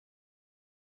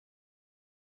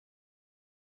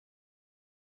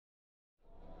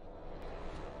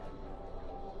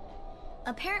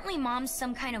Apparently Mom's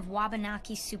some kind of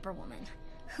Wabanaki superwoman.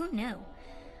 Who knew?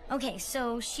 Okay,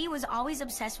 so she was always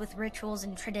obsessed with rituals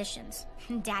and traditions.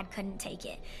 Dad couldn't take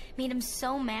it. Made him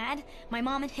so mad, my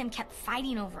mom and him kept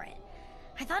fighting over it.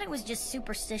 I thought it was just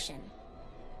superstition.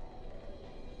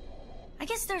 I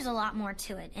guess there's a lot more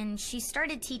to it, and she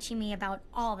started teaching me about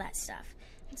all that stuff.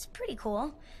 It's pretty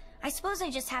cool. I suppose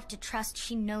I just have to trust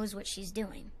she knows what she's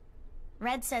doing.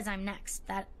 Red says I'm next,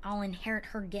 that I'll inherit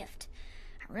her gift.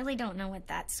 I really don't know what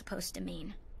that's supposed to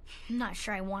mean. I'm not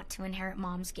sure I want to inherit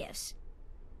Mom's gifts.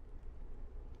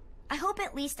 I hope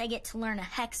at least I get to learn a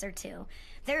hex or two.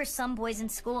 There are some boys in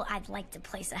school I'd like to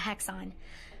place a hex on.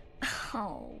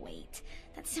 Oh, wait.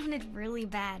 That sounded really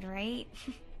bad, right?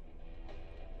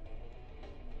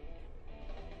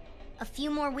 A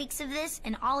few more weeks of this,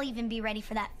 and I'll even be ready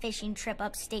for that fishing trip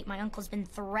upstate my uncle's been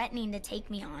threatening to take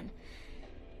me on.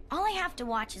 All I have to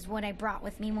watch is what I brought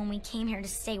with me when we came here to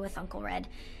stay with Uncle Red.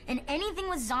 And anything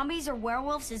with zombies or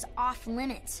werewolves is off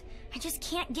limits. I just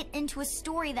can't get into a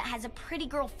story that has a pretty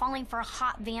girl falling for a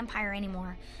hot vampire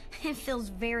anymore. It feels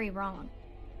very wrong.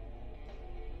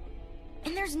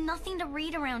 And there's nothing to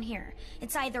read around here.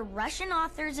 It's either Russian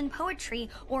authors and poetry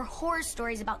or horror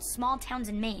stories about small towns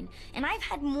in Maine. And I've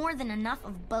had more than enough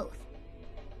of both.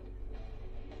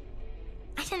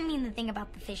 I didn't mean the thing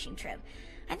about the fishing trip.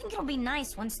 I think it'll be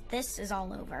nice once this is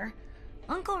all over.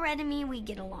 Uncle Red and me, we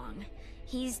get along.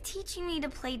 He's teaching me to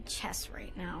play chess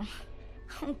right now.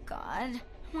 Oh God, I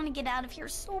want to get out of here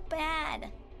so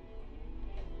bad.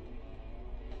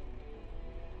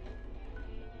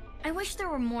 I wish there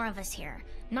were more of us here.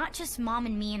 Not just Mom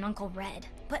and me and Uncle Red,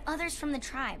 but others from the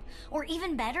tribe. Or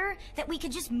even better, that we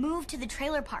could just move to the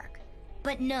trailer park.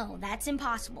 But no, that's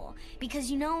impossible. Because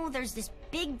you know, there's this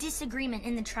big disagreement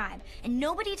in the tribe, and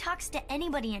nobody talks to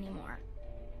anybody anymore.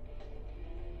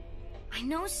 I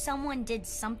know someone did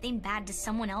something bad to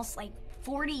someone else like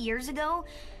 40 years ago.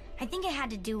 I think it had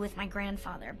to do with my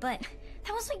grandfather, but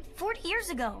that was like 40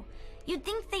 years ago. You'd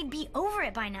think they'd be over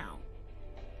it by now.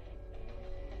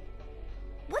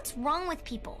 What's wrong with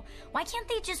people? Why can't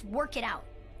they just work it out?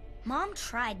 Mom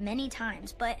tried many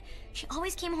times, but she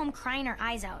always came home crying her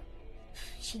eyes out.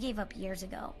 She gave up years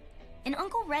ago. And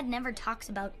Uncle Red never talks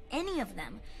about any of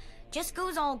them. Just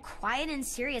goes all quiet and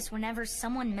serious whenever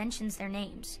someone mentions their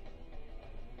names.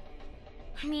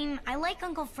 I mean, I like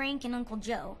Uncle Frank and Uncle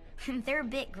Joe. They're a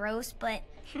bit gross, but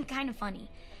kind of funny.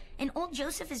 And old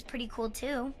Joseph is pretty cool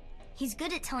too. He's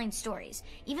good at telling stories,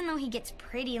 even though he gets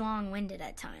pretty long-winded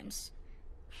at times.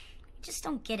 I just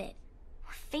don't get it.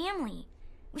 We're family.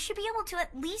 We should be able to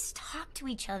at least talk to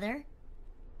each other.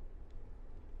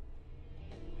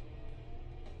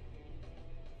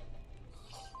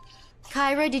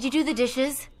 Kyra, did you do the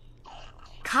dishes?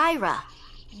 Kyra!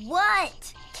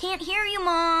 What? Can't hear you,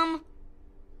 Mom.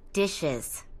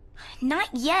 Dishes. Not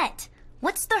yet.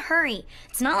 What's the hurry?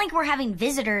 It's not like we're having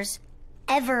visitors.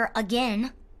 Ever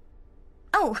again.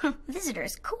 Oh,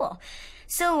 visitors, cool.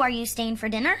 So, are you staying for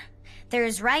dinner?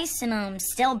 There's rice and,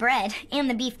 stale bread, and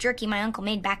the beef jerky my uncle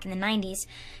made back in the 90s.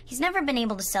 He's never been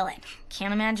able to sell it.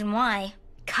 Can't imagine why.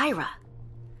 Kyra!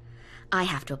 I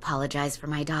have to apologize for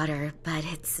my daughter, but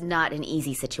it's not an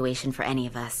easy situation for any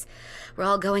of us. We're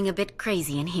all going a bit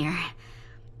crazy in here.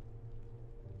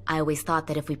 I always thought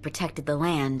that if we protected the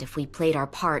land, if we played our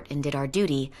part and did our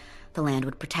duty, the land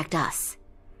would protect us.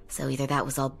 So either that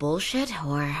was all bullshit,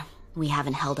 or we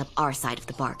haven't held up our side of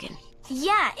the bargain.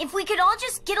 Yeah, if we could all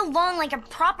just get along like a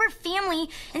proper family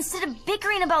instead of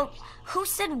bickering about who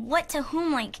said what to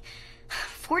whom like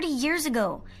 40 years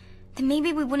ago, then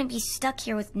maybe we wouldn't be stuck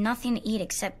here with nothing to eat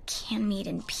except canned meat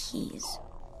and peas.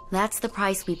 That's the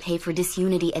price we pay for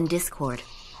disunity and discord.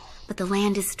 But the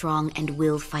land is strong and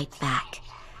will fight back.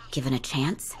 Given a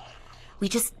chance, we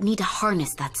just need to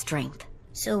harness that strength.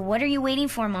 So what are you waiting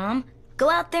for, Mom? Go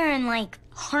out there and,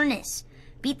 harness.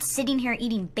 Beat sitting here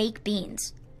eating baked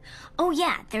beans. Oh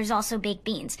yeah, there's also baked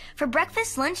beans. For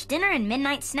breakfast, lunch, dinner, and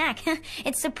midnight snack.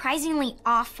 It's surprisingly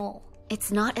awful.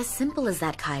 It's not as simple as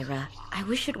that, Kyra. I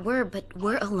wish it were, but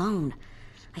we're alone.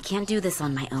 I can't do this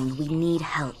on my own. We need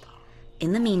help.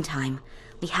 In the meantime,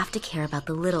 we have to care about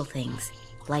the little things,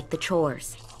 like the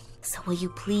chores. So will you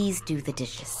please do the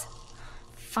dishes?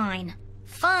 Fine.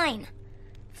 Fine!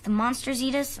 If the monsters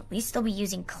eat us, at least they'll be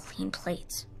using clean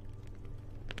plates.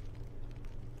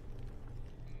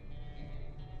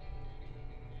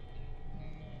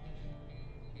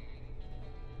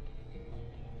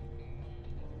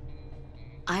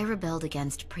 I rebelled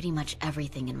against pretty much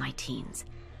everything in my teens.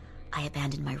 I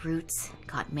abandoned my roots,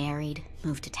 got married,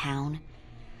 moved to town.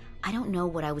 I don't know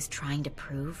what I was trying to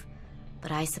prove,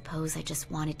 But I suppose I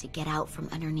just wanted to get out from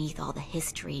underneath all the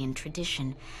history and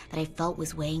tradition that I felt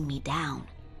was weighing me down.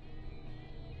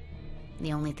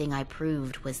 The only thing I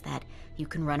proved was that you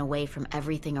can run away from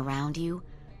everything around you,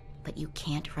 but you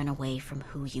can't run away from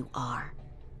who you are.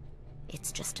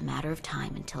 It's just a matter of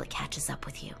time until it catches up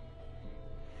with you.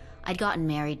 I'd gotten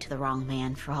married to the wrong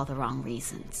man for all the wrong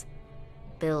reasons.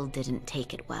 Bill didn't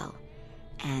take it well,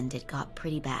 and it got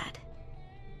pretty bad.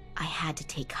 I had to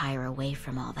take Kyra away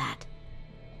from all that.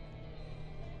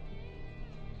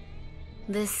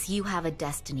 This you have a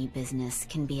destiny business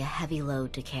can be a heavy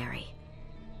load to carry.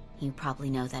 You probably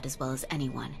know that as well as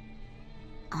anyone.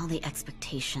 All the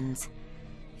expectations,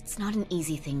 it's not an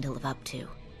easy thing to live up to.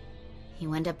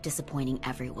 You end up disappointing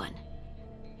everyone,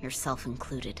 yourself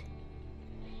included.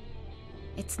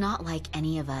 It's not like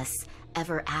any of us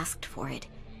ever asked for it,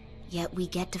 yet we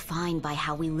get defined by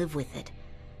how we live with it,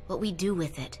 what we do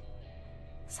with it.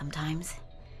 Sometimes,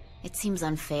 it seems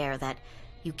unfair that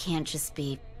you can't just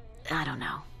be, I don't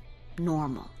know,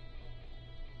 normal.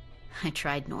 I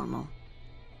tried normal.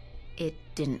 It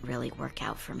didn't really work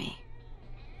out for me.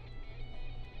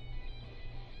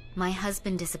 My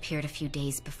husband disappeared a few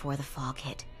days before the fog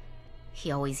hit.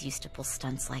 He always used to pull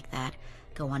stunts like that,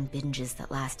 go on binges that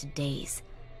lasted days.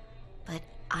 But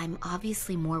I'm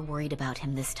obviously more worried about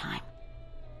him this time.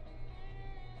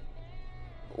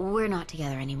 We're not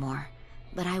together anymore,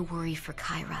 but I worry for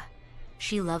Kyra.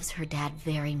 She loves her dad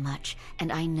very much,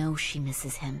 and I know she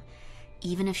misses him.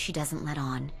 Even if she doesn't let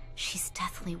on, she's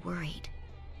deathly worried.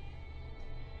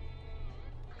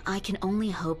 I can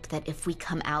only hope that if we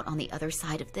come out on the other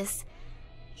side of this,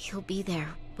 he'll be there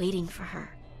waiting for her.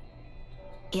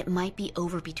 It might be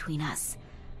over between us,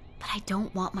 but I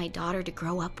don't want my daughter to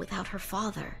grow up without her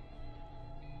father.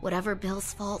 Whatever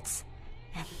Bill's faults,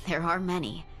 and there are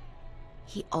many,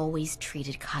 he always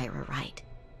treated Kyra right.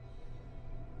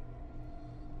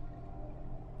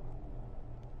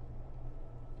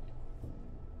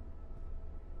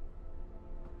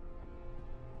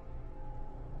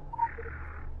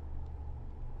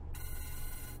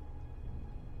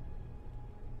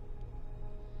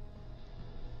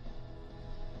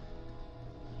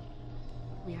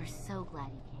 We are so glad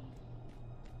you came.